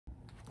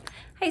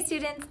Hi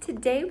students,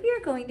 today we are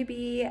going to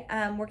be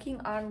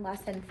working on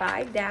lesson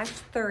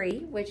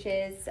 5-3, which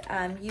is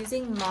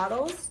using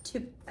models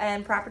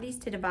and properties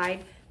to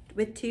divide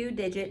with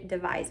two-digit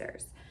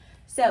divisors.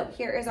 So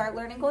here is our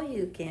learning goal.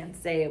 You can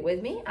say it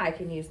with me. I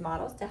can use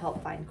models to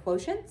help find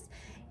quotients,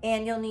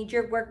 and you'll need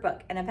your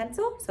workbook and a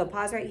pencil. So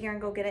pause right here and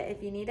go get it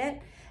if you need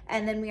it.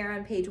 And then we are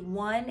on page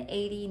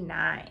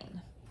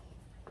 189.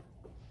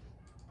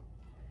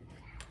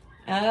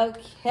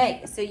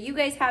 Okay, so you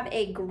guys have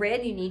a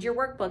grid. You need your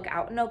workbook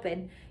out and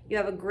open. You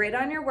have a grid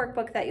on your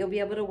workbook that you'll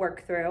be able to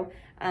work through.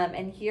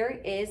 And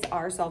here is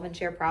our solve and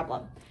share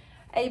problem.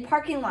 A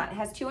parking lot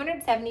has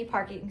 270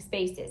 parking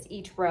spaces.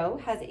 Each row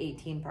has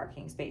 18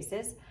 parking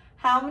spaces.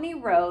 How many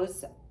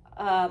rows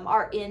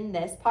are in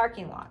this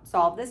parking lot?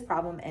 Solve this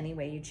problem any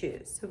way you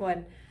choose. So go ahead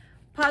and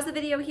pause the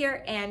video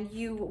here and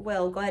you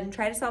will go ahead and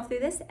try to solve through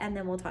this, and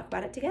then we'll talk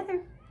about it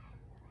together.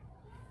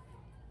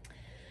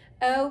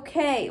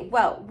 Okay,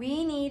 well,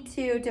 we need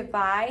to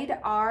divide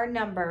our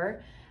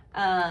number,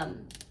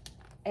 and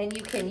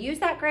you can use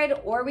that grid,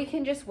 or we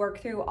can just work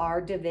through our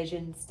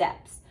division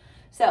steps.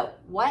 So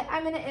what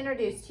I'm going to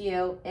introduce to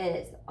you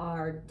is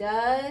our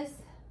does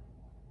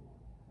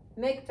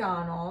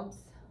McDonald's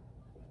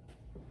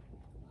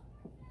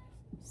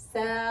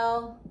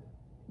sell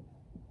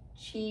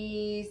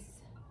cheeseburgers?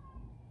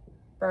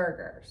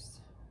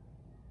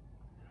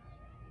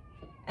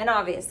 And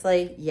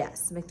obviously,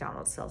 yes,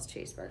 McDonald's sells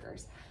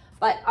cheeseburgers.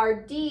 But our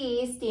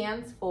D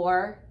stands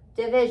for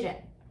division.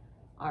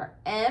 Our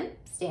M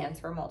stands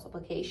for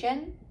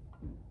multiplication.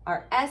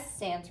 Our S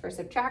stands for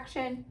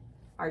subtraction.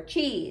 Our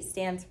cheese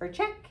stands for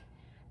check.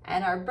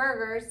 And our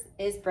burgers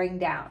is bring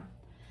down.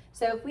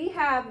 So if we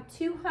have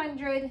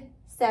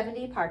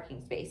 270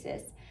 parking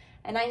spaces,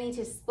 and I need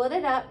to split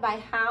it up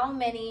by how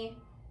many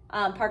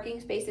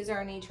parking spaces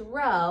are in each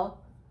row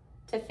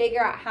to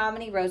figure out how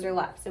many rows are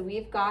left. So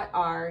we've got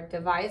our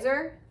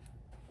divisor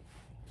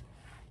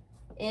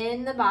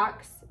in the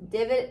box,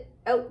 dividend's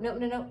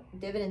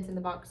in the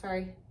box,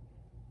 sorry.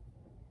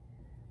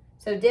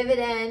 So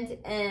dividend,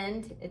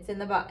 and it's in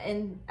the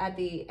at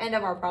the end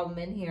of our problem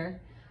in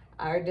here.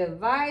 Our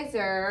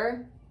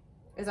divisor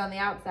is on the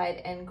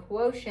outside and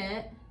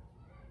quotient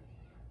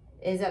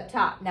is up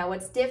top. Now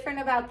what's different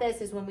about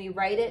this is when we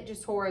write it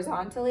just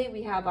horizontally,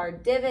 we have our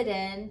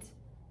dividend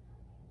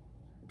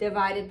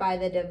divided by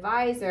the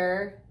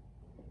divisor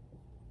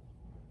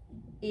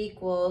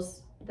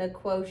equals the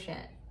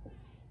quotient.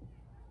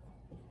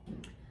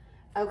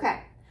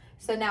 Okay,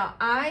 so now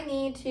I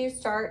need to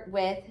start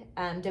with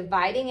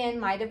dividing in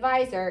my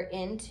divisor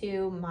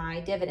into my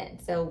dividend.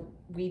 So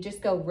we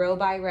just go row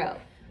by row.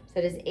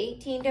 So does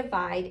 18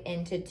 divide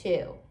into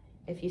 2?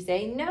 If you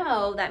say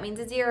no, that means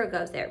a 0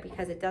 goes there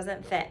because it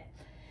doesn't fit.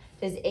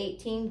 Does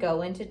 18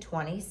 go into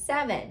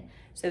 27?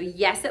 So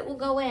yes, it will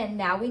go in.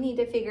 Now we need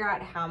to figure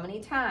out how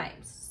many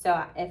times.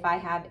 So if I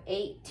have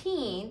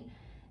 18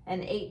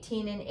 and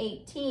 18 and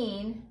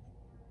 18,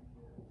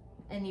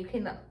 and you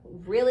can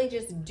really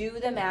just do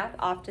the math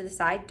off to the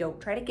side. Don't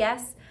try to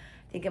guess.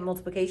 I think in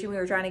multiplication we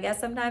were trying to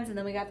guess sometimes and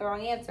then we got the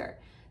wrong answer.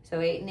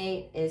 So 8 and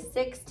 8 is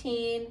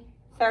 16,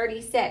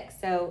 36.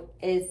 So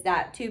is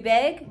that too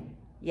big?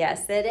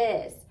 Yes, it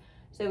is.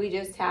 So we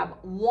just have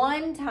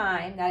one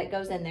time that it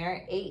goes in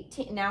there,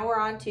 18. Now we're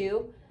on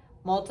to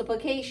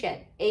multiplication.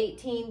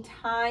 18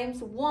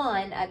 times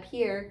 1 up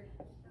here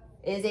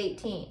is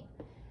 18.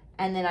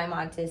 And then I'm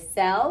on to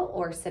sell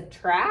or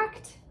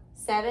subtract.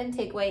 7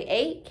 take away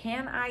 8.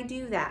 Can I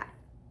do that?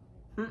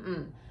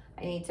 I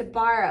need to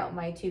borrow.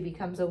 My 2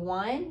 becomes a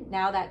 1.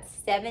 Now that's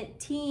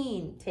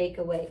 17 take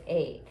away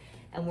 8.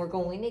 And we're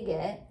going to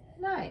get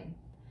 9.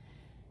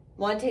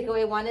 1 take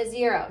away 1 is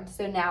 0.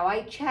 So now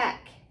I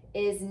check.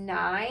 Is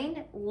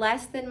 9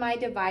 less than my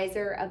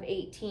divisor of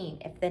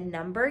 18? If the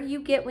number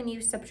you get when you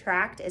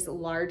subtract is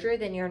larger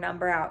than your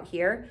number out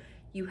here,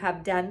 you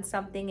have done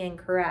something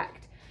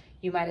incorrect.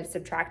 You might have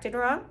subtracted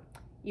wrong.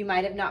 You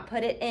might have not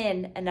put it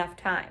in enough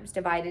times,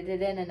 divided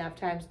it in enough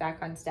times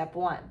back on step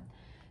 1.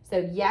 So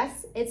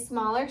yes, it's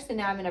smaller. So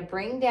now I'm going to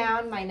bring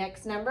down my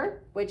next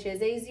number, which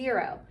is a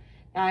 0.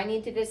 Now I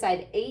need to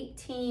decide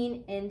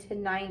 18 into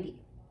 90.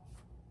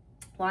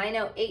 Well, I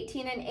know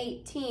 18 and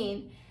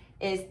 18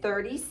 is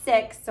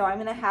 36, so I'm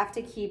going to have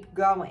to keep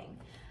going.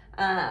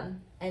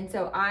 And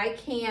so I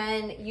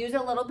can use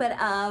a little bit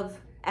of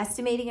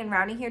estimating and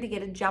rounding here to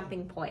get a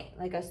jumping point,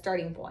 like a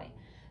starting point.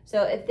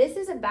 So if this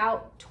is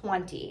about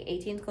 20,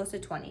 18 is close to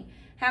 20,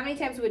 how many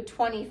times would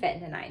 20 fit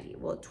into 90?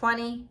 Well,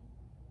 20,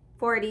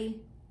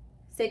 40,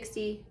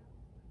 60,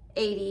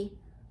 80,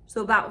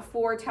 so about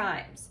 4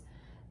 times.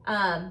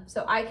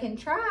 So I can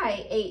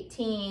try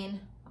 18,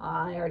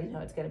 I already know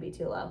it's gonna be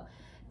too low,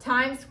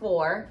 times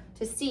 4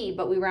 to see,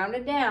 but we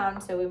rounded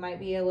down, so we might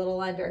be a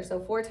little under.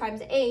 So 4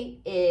 times 8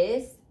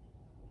 is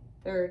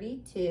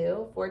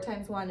 32, 4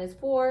 times 1 is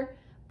 4,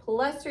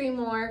 plus 3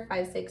 more,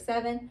 5, 6,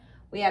 7,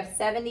 we have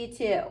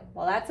 72.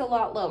 Well, that's a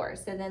lot lower.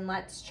 So then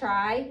let's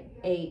try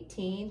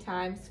 18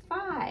 times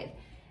 5.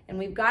 And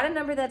we've got a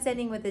number that's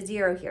ending with a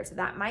 0 here. So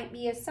that might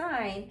be a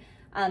sign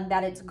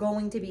that it's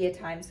going to be a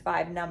times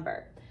 5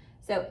 number.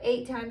 So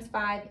 8 times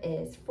 5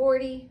 is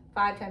 40,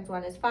 5 times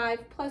 1 is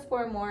 5, plus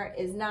 4 more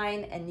is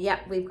 9, and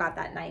yep, we've got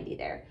that 90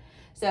 there.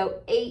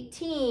 So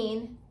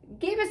 18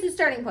 gave us a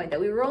starting point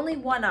that we were only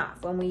 1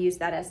 off when we used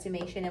that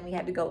estimation, and we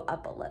had to go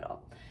up a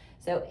little.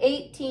 So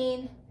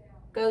 18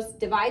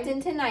 divides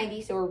into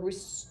 90, so we're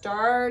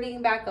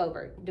starting back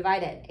over.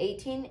 Divide in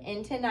 18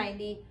 into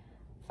 90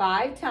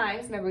 5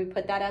 times. Remember, we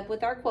put that up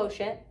with our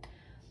quotient.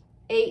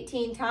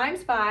 18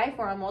 times 5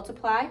 for a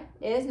multiply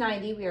is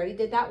 90. We already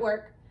did that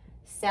work.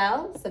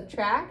 Cell,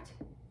 subtract,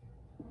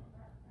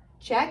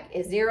 check.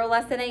 Is 0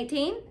 less than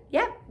 18?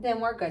 Yep, then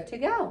we're good to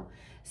go.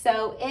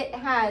 So it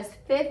has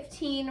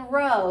 15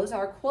 rows.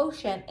 Our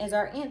quotient is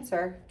our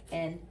answer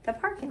in the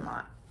parking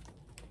lot.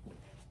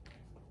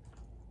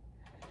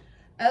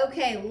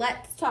 Okay,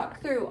 let's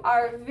talk through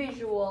our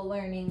visual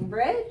learning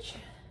bridge.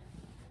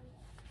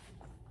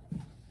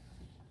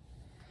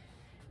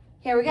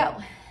 Here we go.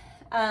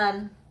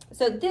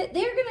 So they're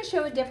going to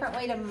show a different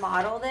way to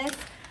model this.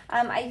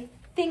 I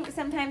think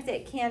sometimes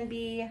it can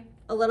be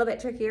a little bit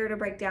trickier to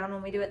break down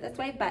when we do it this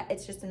way, but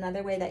it's just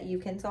another way that you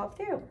can solve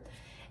through.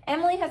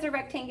 Emily has a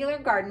rectangular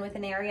garden with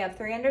an area of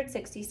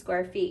 360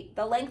 square feet.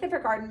 The length of her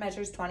garden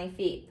measures 20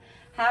 feet.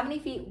 How many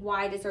feet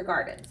wide is her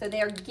garden? So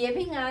they are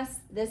giving us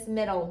this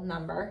middle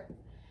number,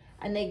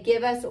 and they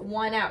give us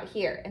 1 out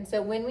here. And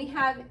so when we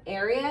have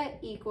area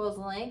equals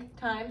length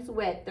times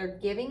width, they're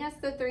giving us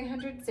the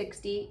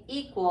 360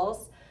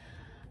 equals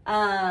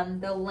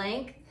the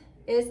length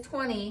is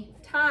 20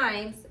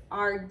 times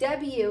our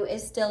W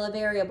is still a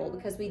variable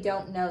because we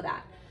don't know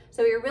that.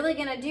 So what you're really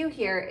gonna do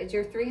here is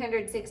your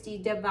 360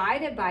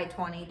 divided by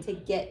 20 to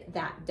get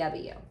that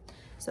W.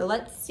 So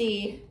let's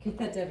see, get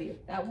that W,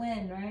 that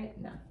win, right?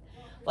 No,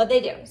 what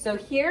they do. So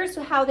here's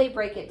how they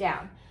break it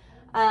down.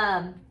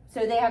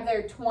 So they have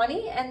their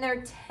 20 and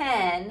their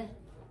 10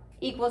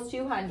 equals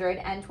 200,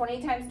 and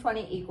 20 times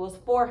 20 equals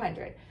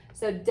 400.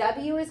 So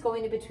W is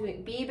going to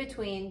be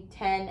between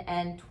 10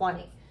 and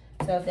 20.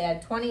 So if they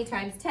had 20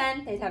 times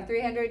 10, they'd have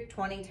 300.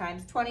 20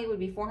 times 20 would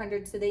be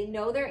 400. So they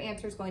know their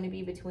answer is going to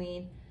be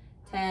between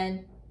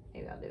 10,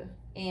 maybe I'll do,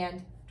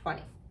 and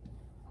 20.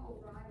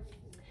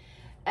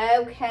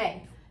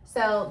 Okay,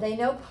 so they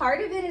know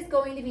part of it is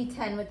going to be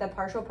 10 with the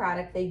partial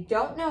product. They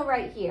don't know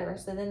right here.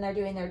 So then they're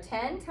doing their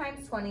 10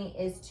 times 20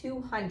 is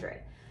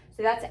 200.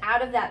 So that's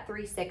out of that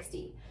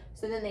 360.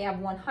 So then they have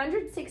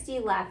 160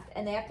 left,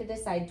 and they have to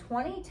decide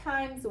 20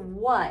 times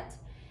what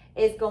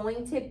is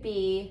going to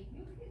be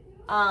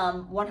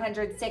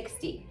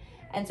 160.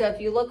 And so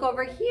if you look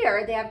over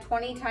here, they have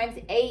 20 times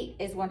 8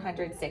 is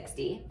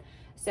 160.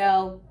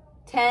 So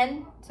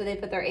 10, so they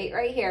put their 8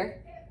 right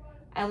here.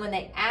 And when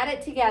they add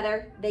it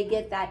together, they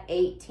get that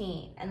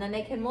 18. And then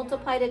they can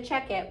multiply to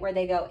check it, where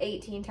they go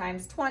 18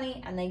 times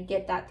 20, and they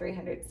get that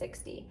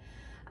 360.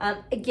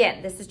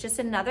 Again, this is just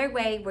another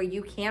way where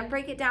you can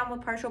break it down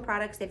with partial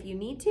products if you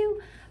need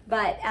to,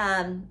 but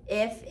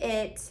if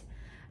it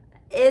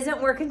isn't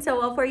working so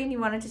well for you and you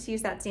want to just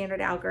use that standard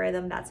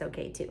algorithm, that's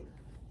okay too.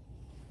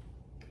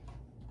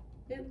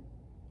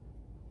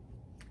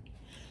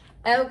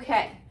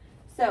 Okay,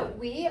 so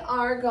we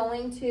are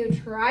going to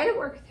try to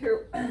work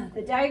through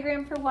the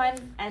diagram for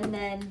one and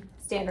then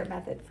standard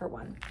method for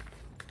one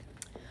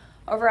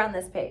over on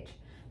this page.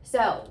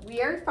 So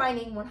we are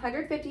finding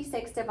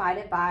 156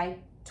 divided by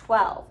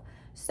 12.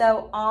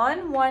 So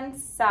on one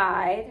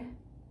side,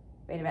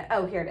 wait a minute,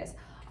 oh, here it is.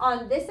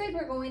 On this side,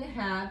 we're going to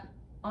have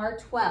our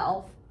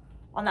 12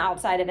 on the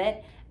outside of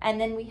it. And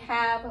then we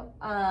have,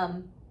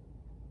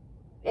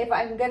 if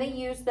I'm gonna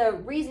use the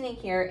reasoning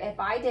here, if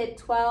I did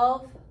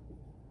 12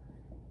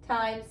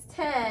 times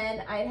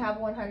 10, I'd have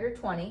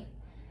 120.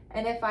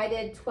 And if I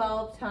did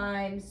 12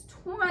 times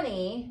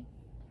 20,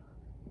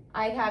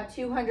 I'd have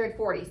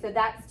 240. So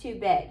that's too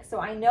big. So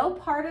I know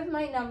part of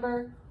my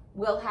number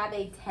will have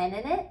a 10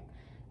 in it.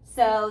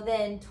 So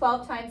then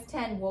 12 times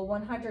 10, well,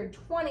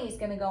 120 is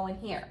gonna go in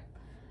here.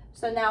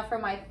 So now for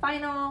my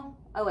final,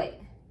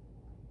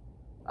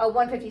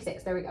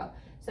 156, there we go.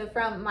 So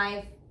from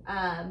my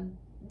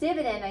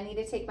dividend, I need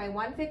to take my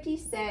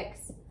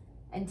 156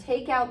 and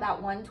take out that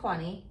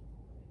 120,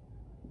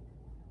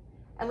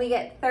 and we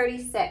get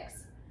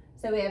 36.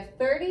 So we have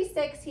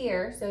 36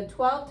 here, so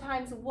 12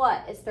 times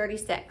what is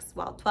 36?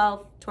 Well,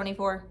 12,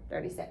 24,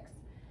 36.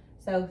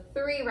 So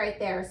 3 right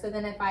there. So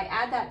then if I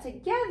add that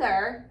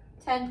together,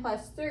 10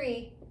 plus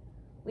 3,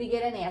 we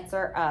get an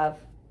answer of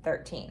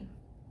 13.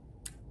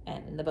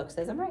 And the book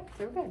says I'm right,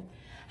 so we're good.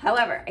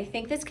 However, I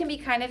think this can be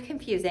kind of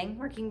confusing,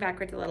 working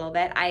backwards a little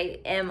bit. I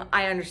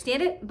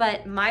understand it,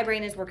 but my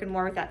brain is working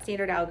more with that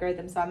standard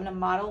algorithm, so I'm gonna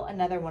model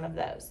another one of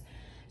those.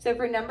 So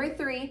for number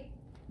 3,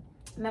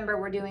 remember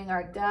we're doing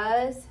our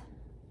does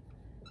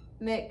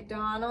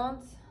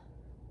McDonald's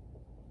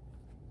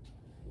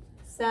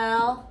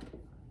sell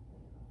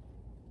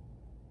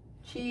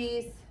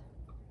cheese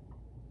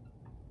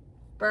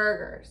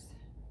burgers?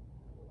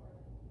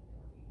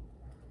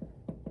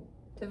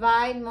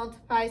 Divide,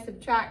 multiply,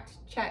 subtract,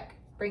 check,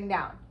 bring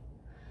down.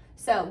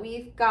 So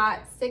we've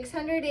got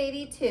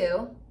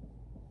 682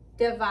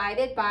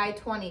 divided by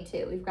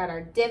 22. We've got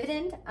our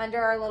dividend under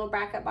our little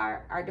bracket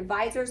bar, our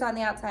divisors on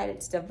the outside,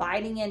 it's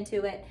dividing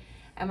into it,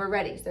 and we're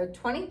ready. So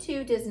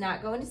 22 does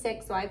not go into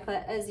 6, so I put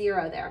a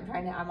 0 there.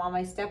 I'm on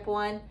my step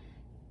 1,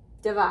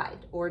 divide,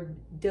 or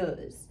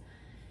does.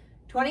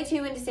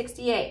 22 into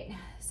 68.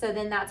 So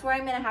then that's where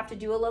I'm gonna have to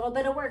do a little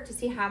bit of work to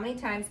see how many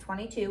times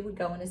 22 would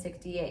go into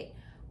 68.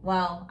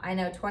 Well, I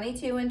know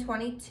 22 and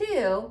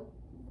 22,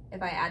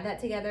 if I add that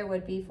together,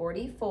 would be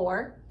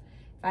 44.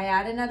 If I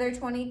add another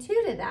 22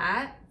 to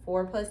that,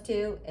 4 plus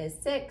 2 is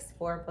 6,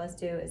 4 plus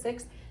 2 is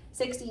 6,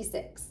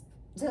 66.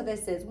 So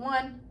this is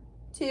 1,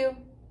 2,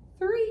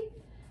 3.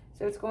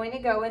 So it's going to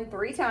go in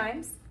 3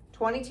 times.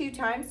 22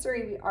 times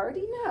 3, we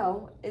already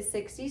know, is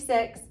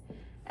 66.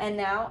 And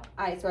now,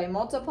 I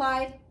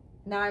multiplied,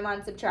 now I'm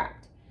on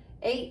subtract.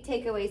 8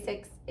 take away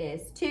 6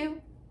 is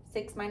 2.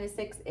 6 minus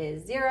 6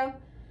 is 0.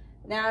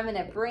 Now I'm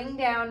gonna bring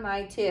down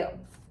my 2.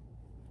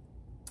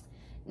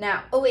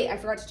 Now, oh wait, I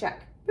forgot to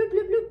check. Bloop,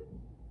 bloop, bloop.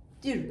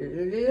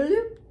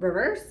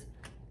 Reverse.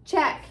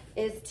 Check.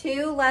 Is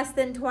 2 less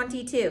than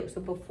 22? So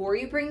before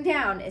you bring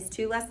down, is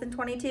 2 less than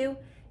 22?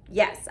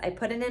 Yes, I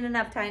put it in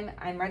enough time.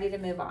 I'm ready to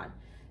move on.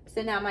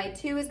 So now my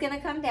 2 is going to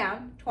come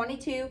down.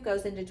 22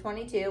 goes into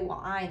 22.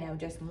 Well, I know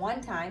just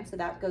 1 time, so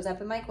that goes up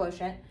in my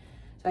quotient.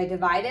 So I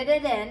divided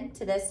it in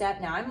to this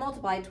step. Now I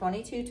multiplied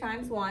 22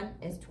 times 1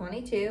 is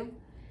 22.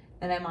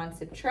 Then I'm on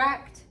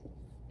subtract,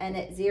 and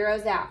it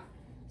zeroes out.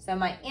 So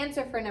my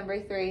answer for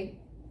number 3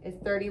 is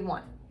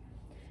 31.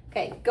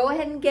 Okay, go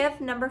ahead and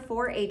give number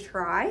 4 a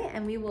try,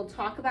 and we will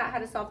talk about how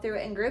to solve through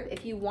it in group.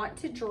 If you want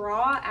to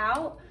draw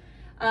out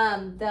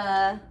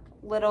the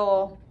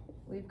little,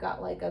 we've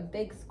got like a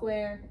big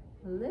square,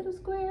 a little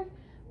square,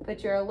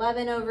 put your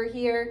 11 over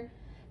here,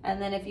 and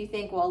then if you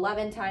think, well,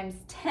 11 times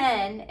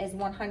 10 is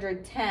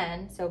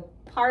 110, so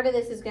part of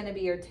this is going to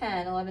be your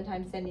 10. 11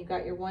 times 10, you've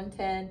got your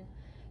 110.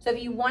 So if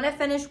you want to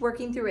finish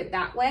working through it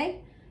that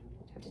way,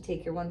 you have to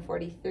take your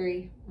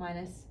 143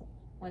 minus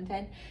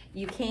 110.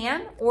 You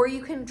can, or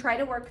you can try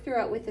to work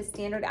through it with the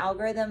standard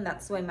algorithm.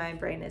 That's the way my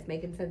brain is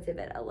making sense of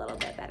it a little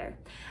bit better.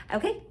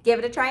 Okay, give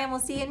it a try and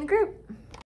we'll see you in the group.